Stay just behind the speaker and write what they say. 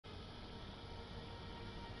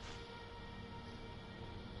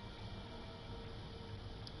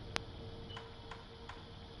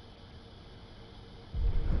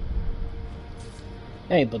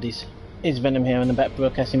Hey buddies, it's Venom here and I'm back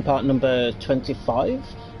broadcasting part number 25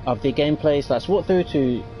 of the gameplays. Let's walk through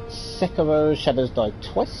to Sekiro Shadows Die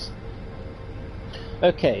Twice.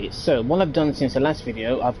 Okay, so what I've done since the last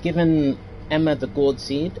video, I've given Emma the Gourd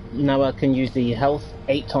Seed. Now I can use the health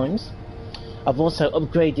 8 times. I've also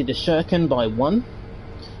upgraded the shuriken by 1.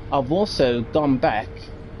 I've also gone back,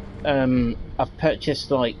 I've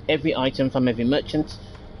purchased like every item from every merchant,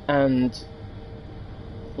 and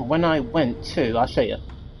when I went to, I'll show you,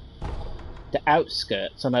 the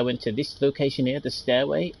outskirts, and I went to this location here, the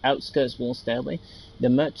stairway, outskirts wall stairway, the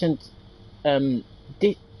merchant,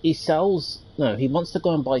 he sells, no, he wants to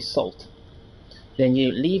go and buy salt. Then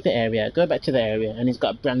you leave the area, go back to the area, and he's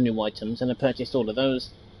got brand new items, and I purchased all of those.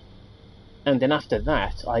 And then after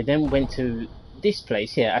that, I then went to this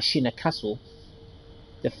place here, Ashina Castle,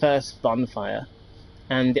 the first bonfire,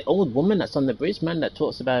 and the old woman that's on the bridge, man, that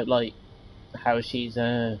talks about like how she's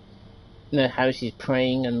how she's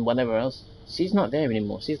praying and whatever else, she's not there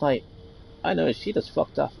anymore. She's like, I know, she just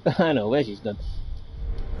fucked off. I know where she's gone.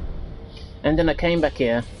 And then I came back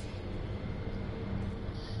here,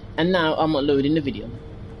 and now I'm uploading the video.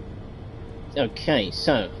 Okay,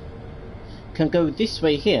 so can go this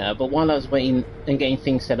way here, but while I was waiting and getting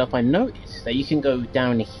things set up, I noticed that you can go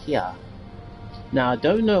down here. Now I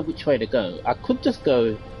don't know which way to go. I could just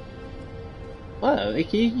go, well,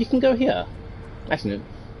 you can go here. That's new.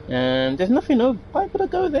 There's nothing over. Why would I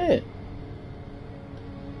go there?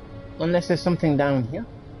 Unless there's something down here.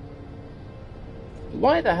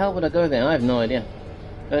 Why the hell would I go there? I have no idea.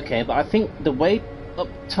 Okay, but I think the way up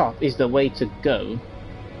top is the way to go.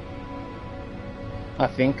 I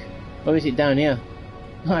think. Or is it down here?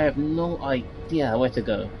 I have no idea where to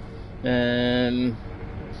go.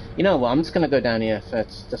 You know what? I'm just gonna go down here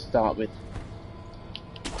first to start with.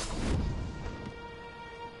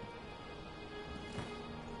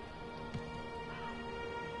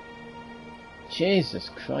 Jesus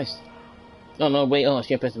Christ. Oh no, wait, oh,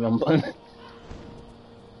 I pressed the wrong button.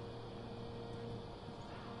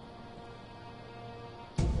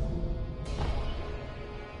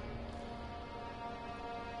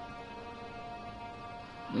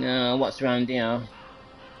 No, what's around here?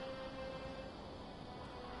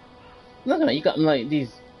 Look at that, you got like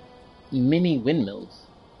these mini windmills.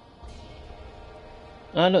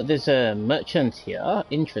 Oh look, there's a merchant here.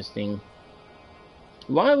 Interesting.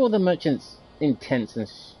 Why are all the merchants in tents and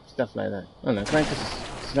stuff like that? Oh no, can I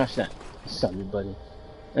just smash that? Sorry, buddy.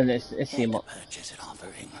 And let's see what. Purchase an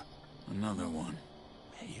offering. Another one.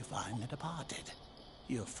 Where you find the departed,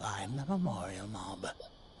 you'll find the memorial mob.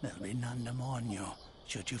 There'll be none to mourn you.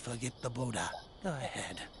 Should you forget the Buddha, go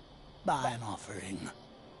ahead. Buy an offering.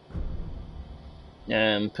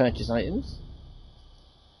 Purchase items.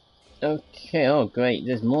 Okay, oh great,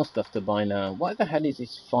 there's more stuff to buy now. What the hell is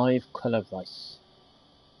this 5-color rice?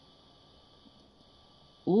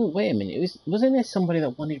 Ooh, wait a minute, wasn't there somebody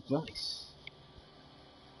that wanted rice?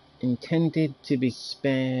 Intended to be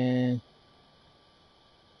spared.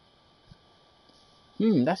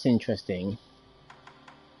 That's interesting.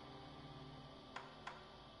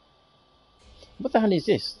 What the hell is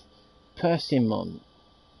this? Persimmon.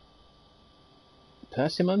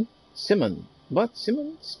 Persimmon? Simon. What?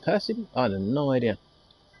 Simmons? Persimmon? I have no idea.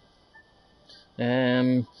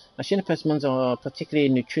 Ashina persimmons are particularly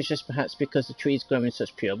nutritious, perhaps because the trees grow in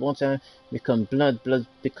such pure water. Become blood, blood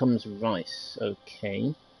becomes rice.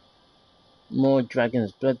 Okay. More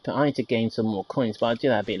dragon's blood. I need to gain some more coins, but I'll do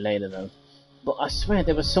that a bit later though. But I swear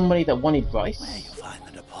there was somebody that wanted rice. Where you find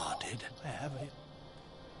the departed, where have it?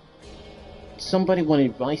 Somebody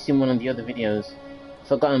wanted rice in one of the other videos.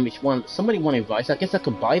 Forgotten which one. Somebody wanted rice. I guess I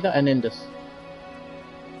could buy that and then just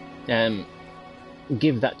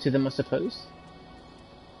give that to them, I suppose.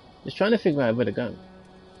 Just trying to figure out where to go.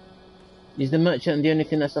 Is the merchant the only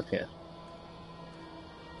thing that's up here?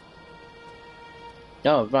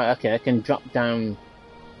 Oh right, okay, I can drop down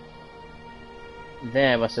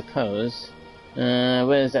there, I suppose. Where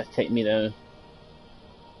does that take me though?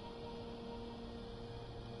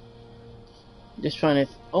 Just trying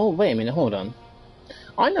to... Oh, wait a minute, hold on.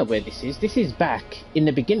 I know where this is. This is back in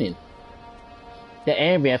the beginning. The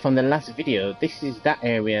area from the last video. This is that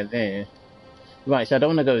area there. Right, so I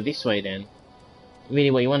don't want to go this way then. Really,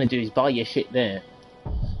 what you want to do is buy your shit there.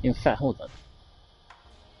 In fact, hold on.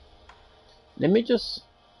 Let me just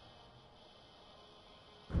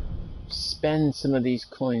spend some of these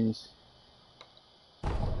coins.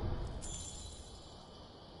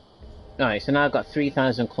 Alright, so now I've got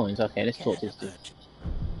 3,000 coins. Okay, let's talk to this dude.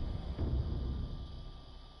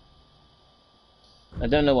 I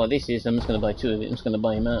don't know what this is. I'm just going to buy 2 of it. I'm just going to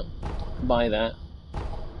buy him out. Buy that.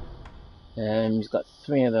 He's got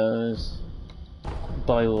 3 of those.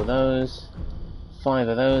 Buy all those. 5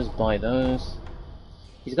 of those, buy those.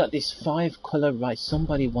 He's got this 5 colour rice.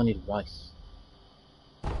 Somebody wanted rice.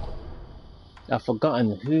 I've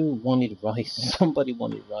forgotten who wanted rice. Somebody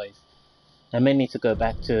wanted rice. I may need to go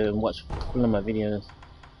back to and watch a couple of my videos.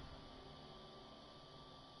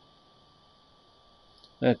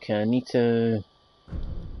 Okay, I need to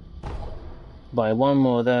buy 1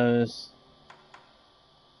 more of those.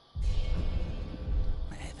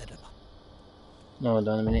 Hold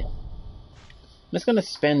on a minute. I'm just gonna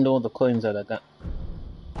spend all the coins that I got.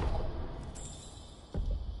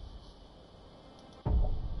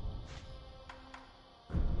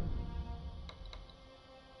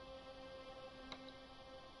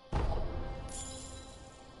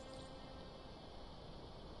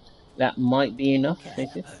 That might be enough,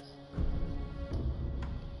 is it?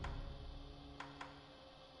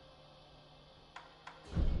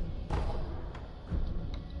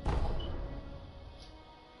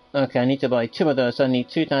 Okay, I need to buy 2 of those, so I need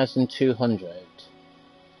 2,200.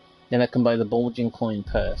 Then I can buy the bulging coin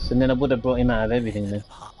purse, and then I would have brought him out of everything then.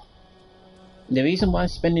 The reason why I'm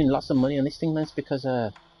spending lots of money on this thing, man, is because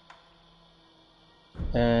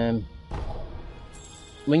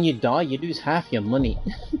when you die, you lose half your money.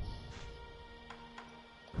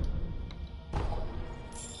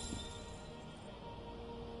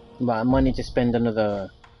 But I might need to spend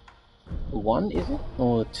another 1, is it?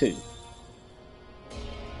 Or 2?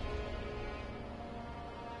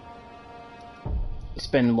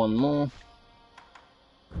 Spend 1 more.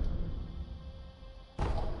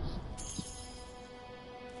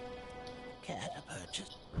 Care to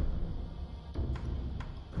purchase?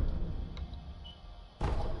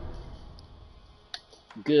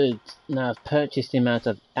 Good. Now I've purchased him out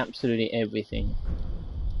of absolutely everything.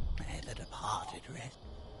 May the departed rest.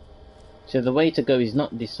 So the way to go is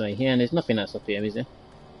not this way here, and there's nothing else up here, is there?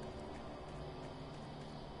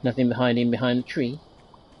 Nothing behind him behind the tree.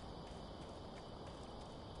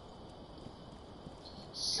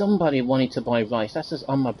 Somebody wanted to buy rice. That's just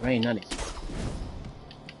on my brain, that is.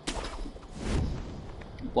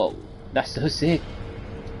 Whoa, that's so sick.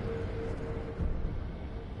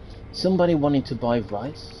 Somebody wanted to buy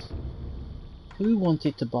rice. Who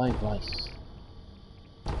wanted to buy rice?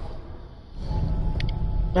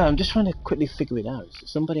 No, I'm just trying to quickly figure it out.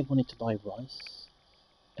 Somebody wanted to buy rice.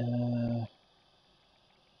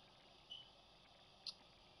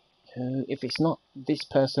 If it's not this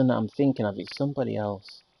person that I'm thinking of, it's somebody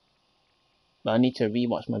else. But I need to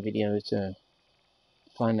rewatch my video to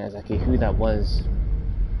find out exactly who that was.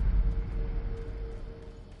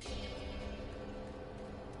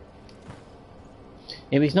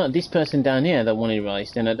 If it's not this person down here that wanted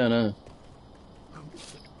rice, then I don't know.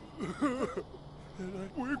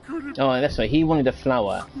 Oh, that's right, he wanted a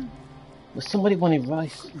flour. But somebody wanted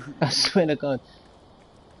rice. I swear to God.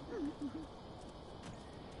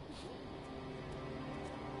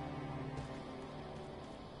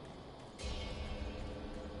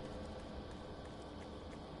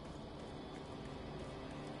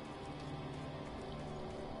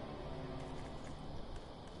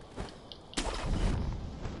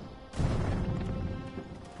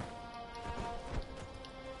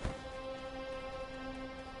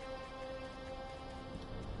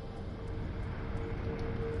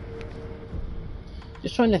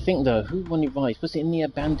 Just trying to think though, who wanted rice? Was it in the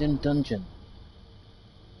abandoned dungeon?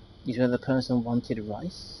 Is where the person wanted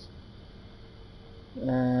rice?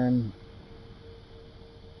 Well,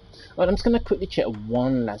 I'm just gonna quickly check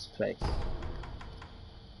one last place.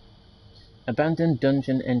 Abandoned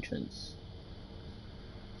dungeon entrance.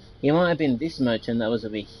 It might have been this merchant that was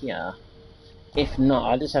over here. If not,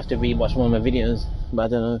 I'll just have to rewatch one of my videos. But I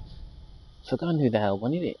don't know. Forgotten who the hell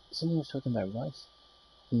wanted it. Someone was talking about rice.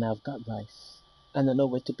 And now I've got rice. I don't know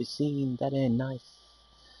where to be seen. That ain't nice.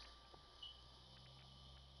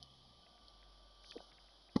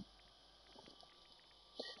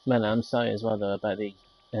 Man, I'm sorry as well though about the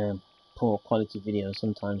poor quality videos.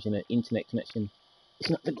 Sometimes, you know, internet connection it's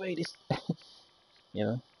not the greatest. You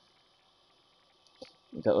know,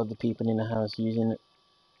 you got other people in the house using it,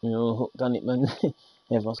 you know, hooked on it, man.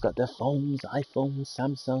 Everyone's got their phones, iPhones,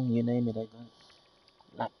 Samsung, you name it. They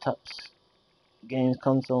got laptops, games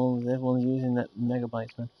consoles. Everyone's using that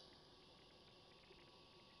megabytes, man.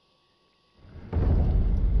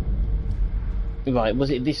 Right, was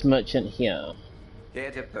it this merchant here? Here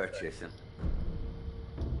to purchase them.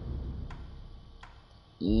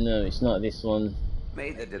 No, it's not this one.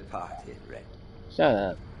 May the departed rest. Shut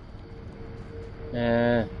up.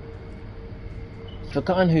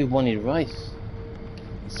 Forgotten who wanted rice.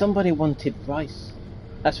 Somebody wanted rice.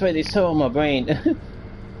 That's right, it's so on my brain.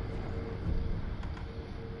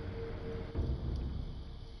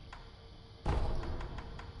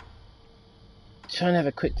 trying to have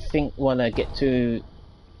a quick think while I get to...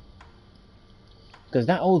 Because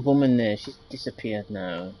that old woman there, she's disappeared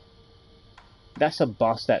now. That's a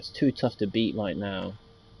boss that's too tough to beat right now.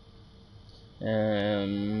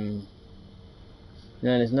 No,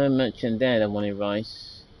 there's no merchant there that wanted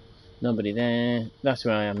rice. Nobody there. That's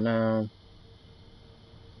where I am now.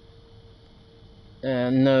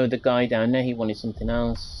 No, the guy down there, he wanted something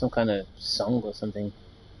else. Some kind of song or something.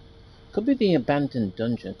 Could be the abandoned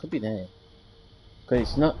dungeon. Could be there. Because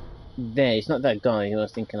it's not there. It's not that guy who I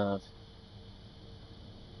was thinking of.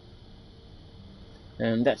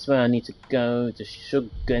 And that's where I need to go. To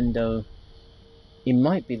Shugendo. It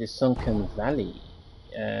might be the Sunken Valley.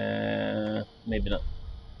 Maybe not.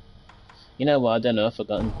 You know what? I don't know. I've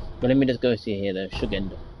forgotten. But let me just go see here though.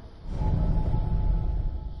 Shugendo.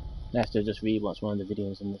 I have to just rewatch one of the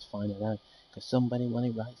videos and just find it out. Because somebody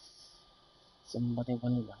wanted rice. Somebody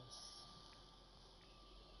wanted rice.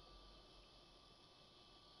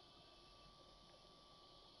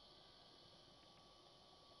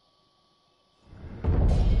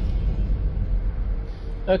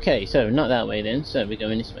 Okay, so not that way then, so we're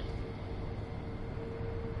going this way.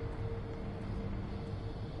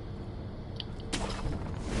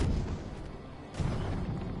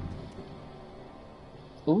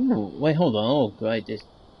 Ooh, wait, hold on. Oh, great. This,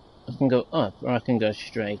 I can go up or I can go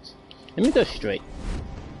straight. Let me go straight.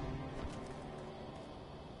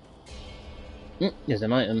 There's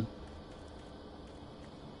an item.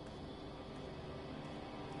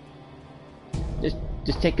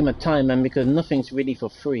 Just taking my time, man, because nothing's really for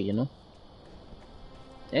free, you know.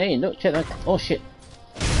 Hey, look, check that. Oh shit.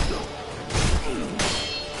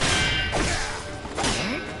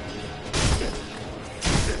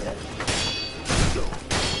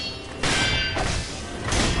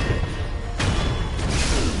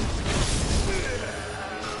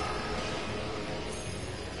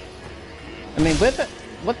 I mean, where the...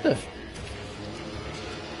 What the...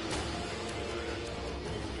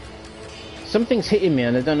 Something's hitting me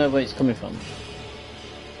and I don't know where it's coming from.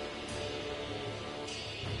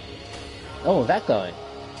 Oh, that guy.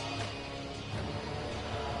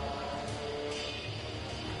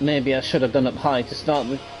 Maybe I should have gone up high to start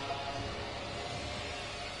with.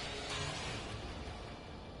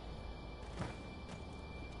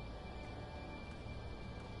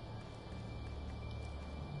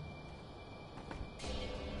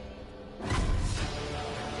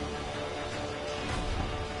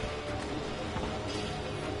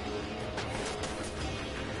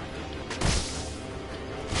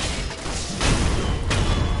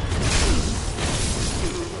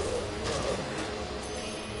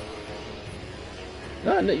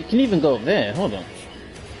 No, look, you can even go up there. Hold on.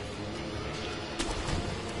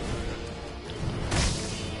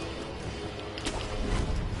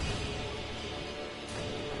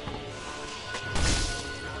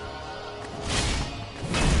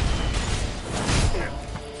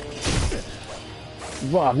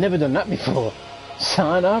 Wow, I've never done that before.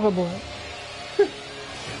 Sayonara, boy.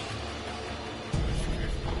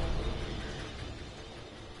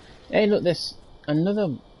 Hey, look, there's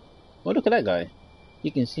another... Oh, look at that guy.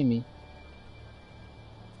 You can see me.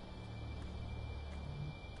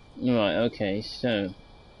 Right, okay, so...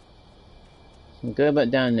 Go back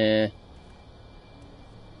down there.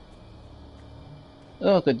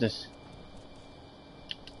 Oh, goodness.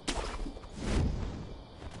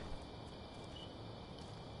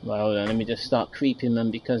 Right, hold on, let me just start creeping, man,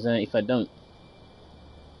 because if I don't...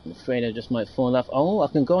 I'm afraid I just might fall off. Oh, I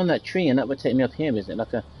can go on that tree and that would take me up here, is it?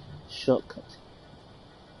 Like a shortcut.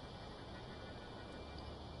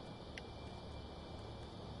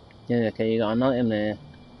 Yeah, okay, you got an item there.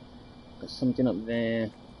 Got something up there.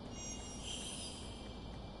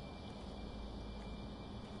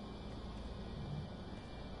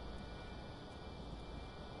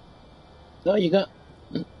 Oh, you got...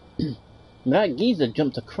 That geezer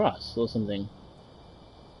jumped across or something.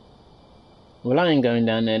 Well, I ain't going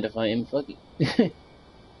down there to fight him, fuck it.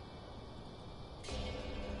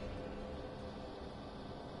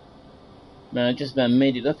 Man, I just about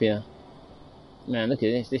made it up here. Man, look at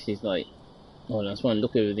this. This is like... Hold on, I just want to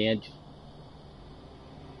look over the edge.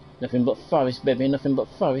 Nothing but forest, baby. Nothing but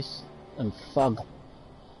forest. And fog.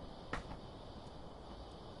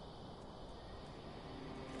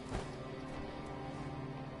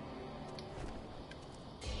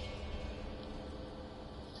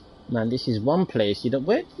 Man, this is one place. You don't...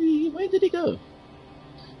 Where did he go?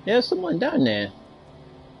 There's someone down there.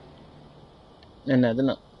 And no, they're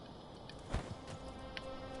not.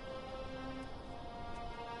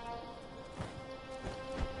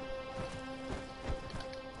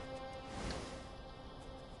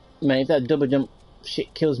 Man, if that double jump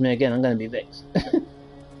shit kills me again, I'm gonna be vexed.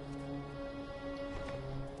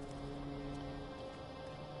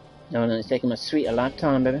 No, it's taking my sweet a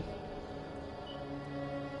lifetime, baby.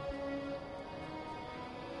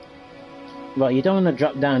 Right, you don't want to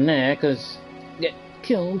drop down there, because get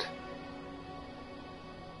killed.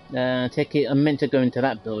 Take it, I'm meant to go into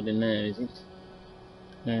that building there, is it?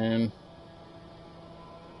 I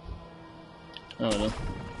don't know.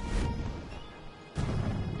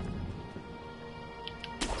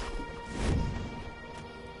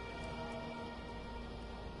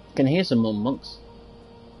 Can hear some more monks.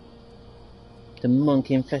 The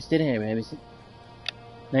monkey infested area, is it?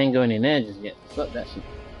 I ain't going in there just yet. Fuck that shit.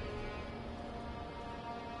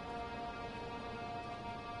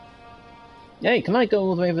 Hey, can I go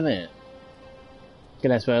all the way over there? Okay,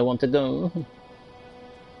 that's where I want to go.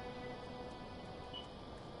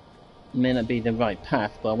 May not be the right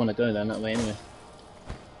path, but I want to go down that way anyway.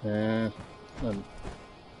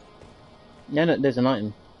 Yeah, look, there's an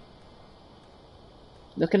item.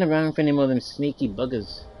 Looking around for any more of them sneaky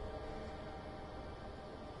buggers.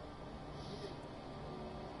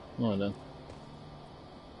 Oh no.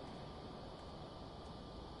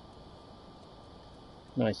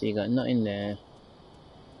 Right, so you got nothing there.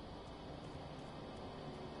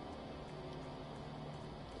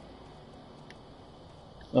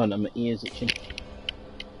 Oh no, my ears itching.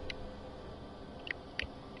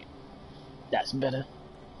 That's better.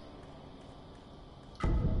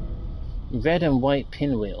 Red and white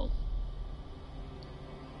pinwheel.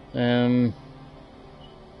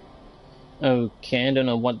 Okay, I don't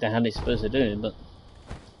know what the hell it's supposed to do, but...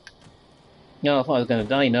 No, I thought I was gonna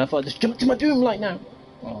die now. I thought I'd just jump to my doom right now.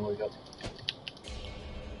 Oh my god.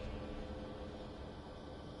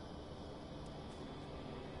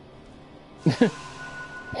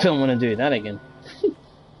 Don't want to do that again.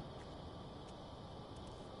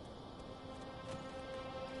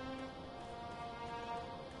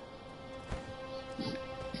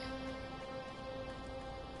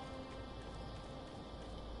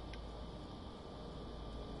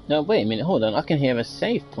 No, wait a minute, hold on, I can hear a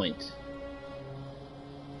save point.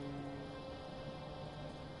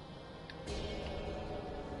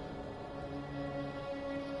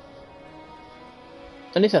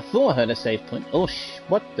 At least I thought I heard a save point. Oh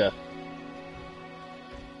what the?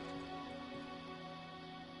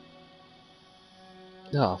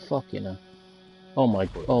 Oh fuck, you know. Oh my,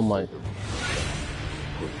 oh my.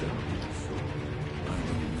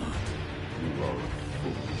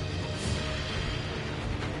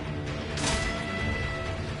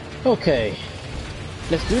 Okay,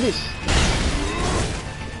 let's do this.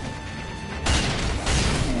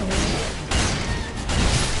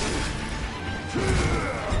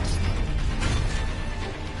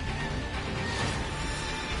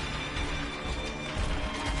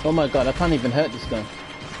 Oh my god, I can't even hurt this guy.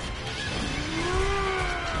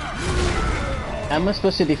 How am I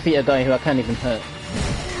supposed to defeat a guy who I can't even hurt?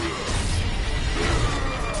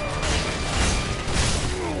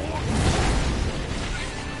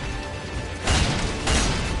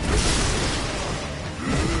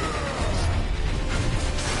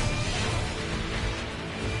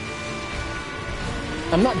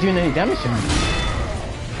 I'm not doing any damage to him.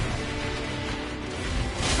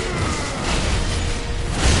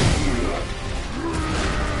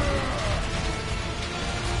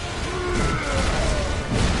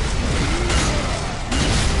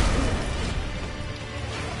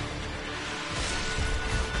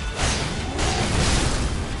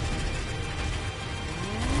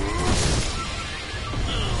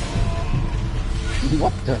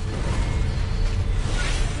 What the?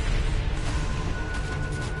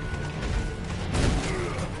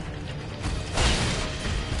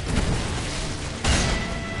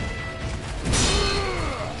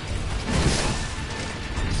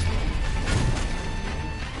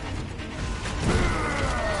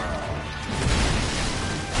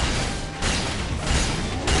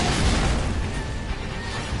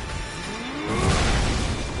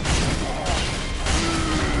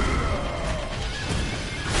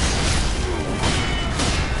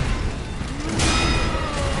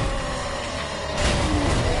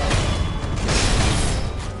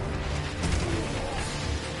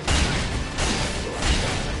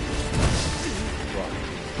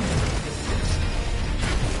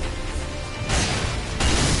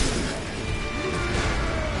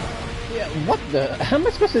 What the? How am I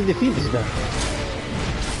supposed to defeat this guy?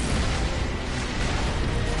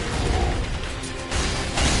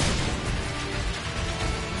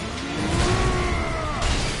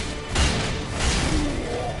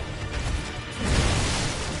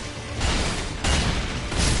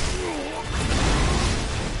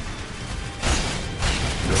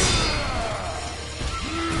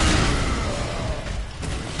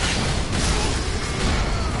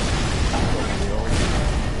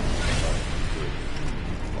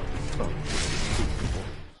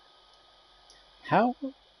 How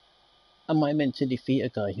am I meant to defeat a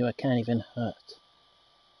guy who I can't even hurt?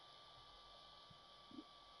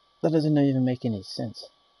 That doesn't even make any sense.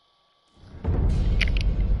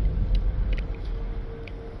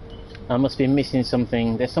 I must be missing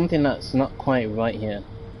something. There's something that's not quite right here.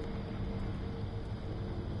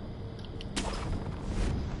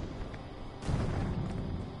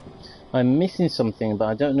 I'm missing something, but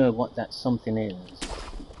I don't know what that something is.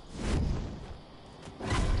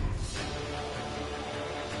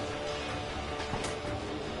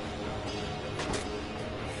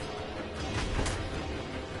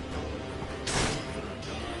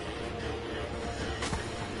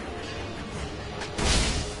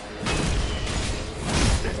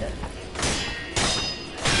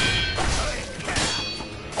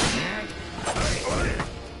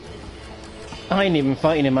 I ain't even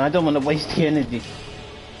fighting him, I don't want to waste the energy.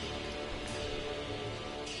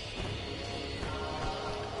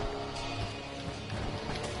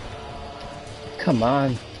 Come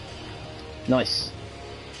on. Nice.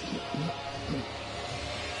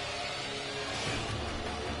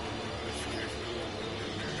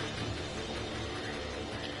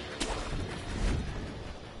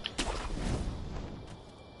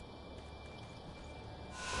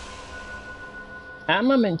 Am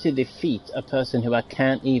I meant to defeat a person who I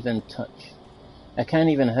can't even touch? I can't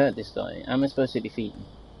even hurt this guy. Am I supposed to defeat him?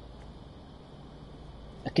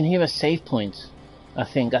 I can hear a save point, I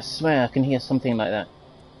think. I swear I can hear something like that.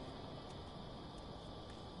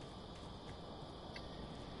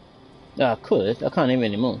 I could. I can't hear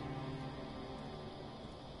anymore.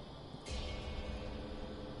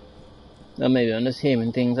 Or maybe I'm just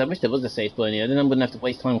hearing things. I wish there was a save point here. Then I wouldn't have to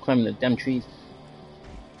waste time climbing the damn trees.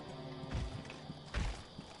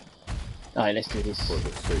 Alright, let's do this. For the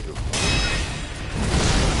sake of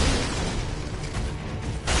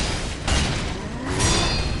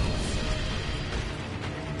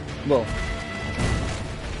whoa.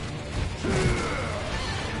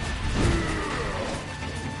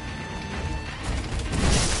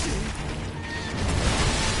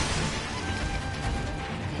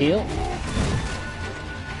 Heal.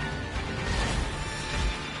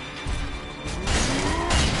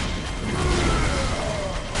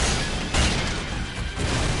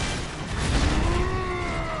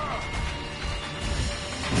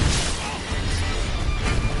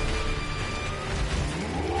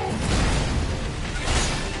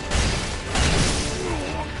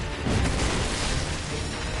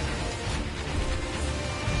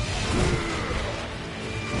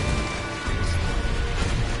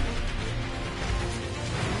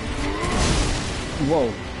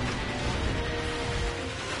 Whoa.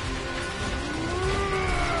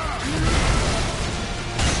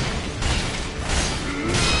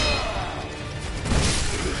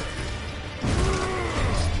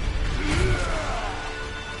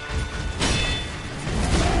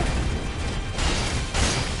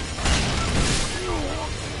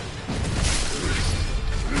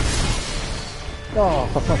 Oh,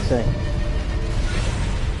 for fuck's sake.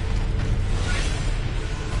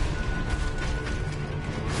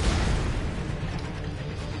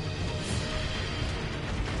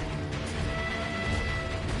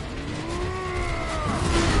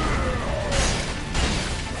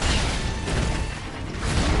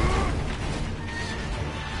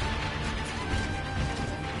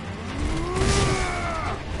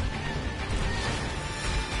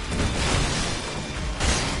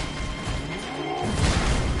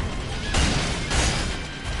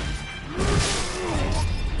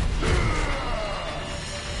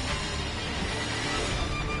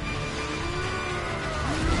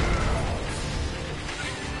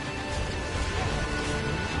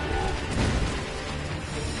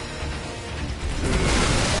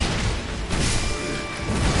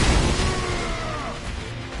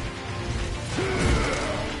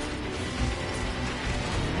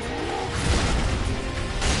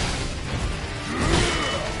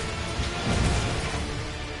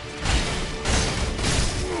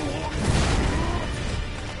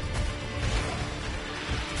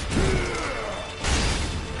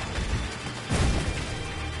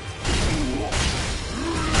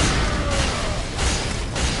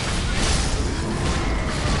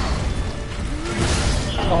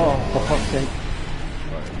 Oh, for fuck's sake.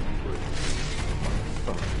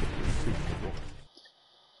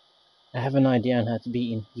 I have an idea on how to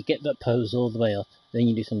beat him. You get that pose all the way up, then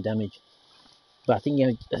you do some damage. But I think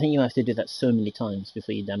you have to do that so many times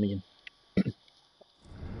before you damage him.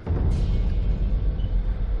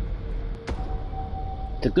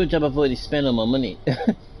 It's a good job I've already spent all my money,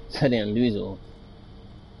 so I didn't lose it all.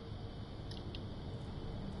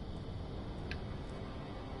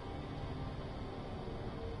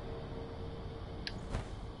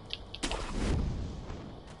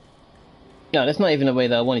 Yeah, that's not even the way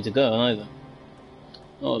that I wanted to go either.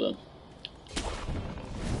 Hold on.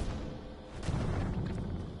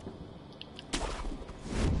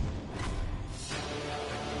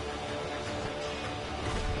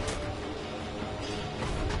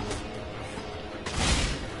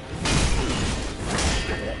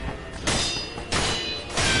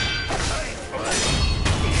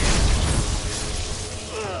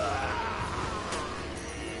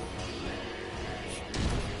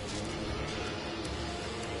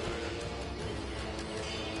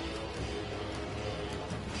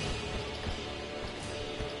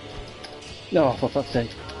 No, for fuck's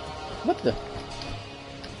sake. What the?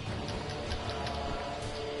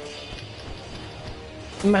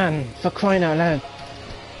 Man, for crying out loud.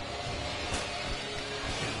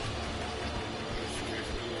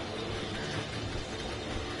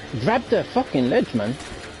 Grab the fucking ledge, man.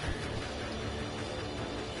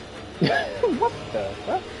 What the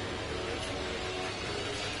fuck?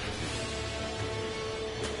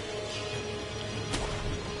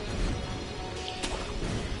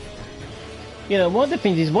 You know, one of the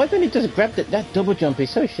things is, why don't he just grab that double jump? Is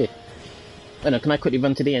so shit. Oh no, can I quickly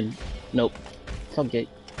run to the end? Nope. Subject.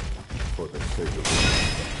 For the sake of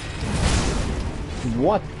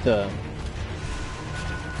What the?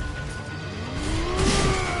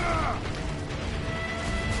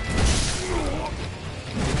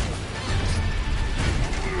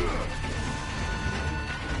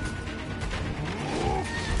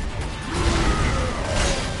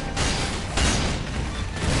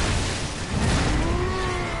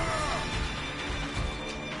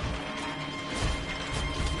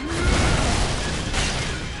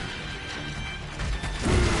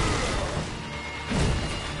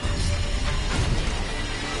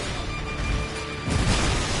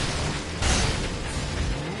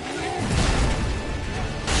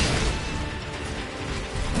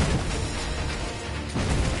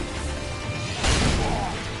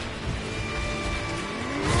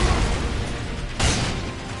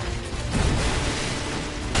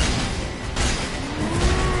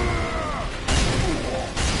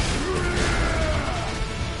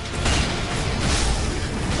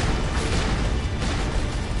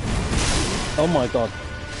 Oh my god.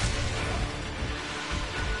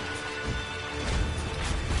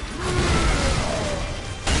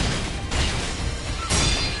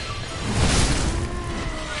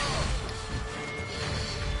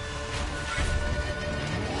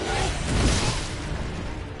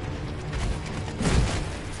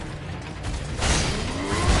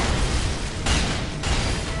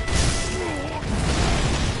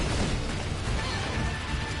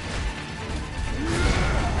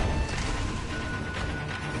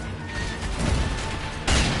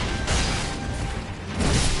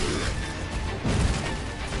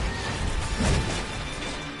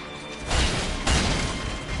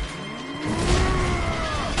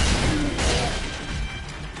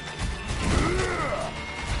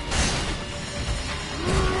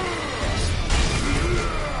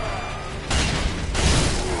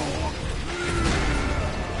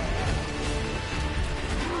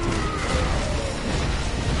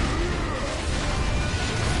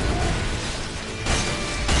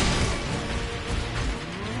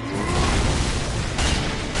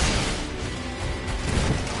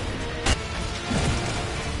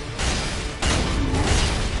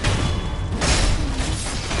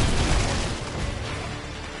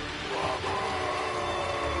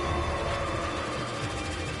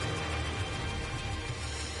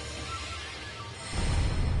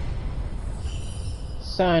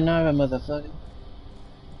 Sayonara, motherfucker.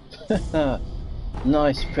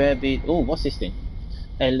 Nice prayer beat. Oh, what's this thing?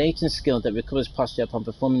 A latent skill that recovers posture upon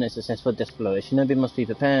performing a successful exploration. Nobody must be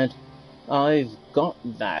prepared. I've got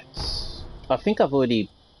that. I think I've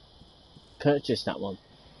already purchased that one.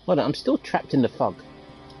 Hold on, I'm still trapped in the fog.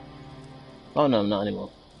 Oh no, I'm not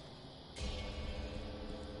anymore.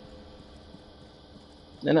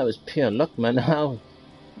 Then that was pure luck, man.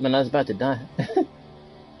 Man, I was about to die.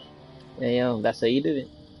 Hey, yo, that's how you do it.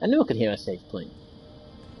 I knew I could hear a safe point.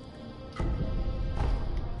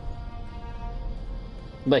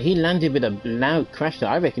 But he landed with a loud crash, so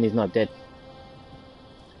I reckon he's not dead.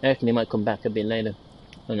 I reckon he might come back a bit later.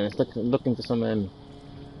 I don't know, it's looking for some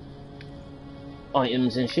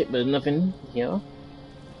items and shit, but nothing here.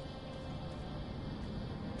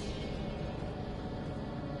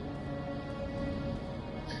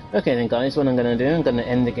 Okay then guys, what I'm gonna do, I'm gonna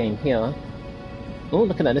end the game here. Oh,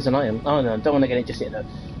 look at that, there's an item. Oh no, don't want to get it just yet though.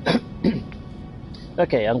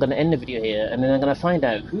 Okay, I'm gonna end the video here, and then I'm gonna find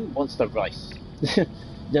out who wants the rice.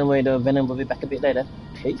 Don't worry though, Venom will be back a bit later.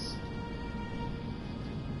 Peace.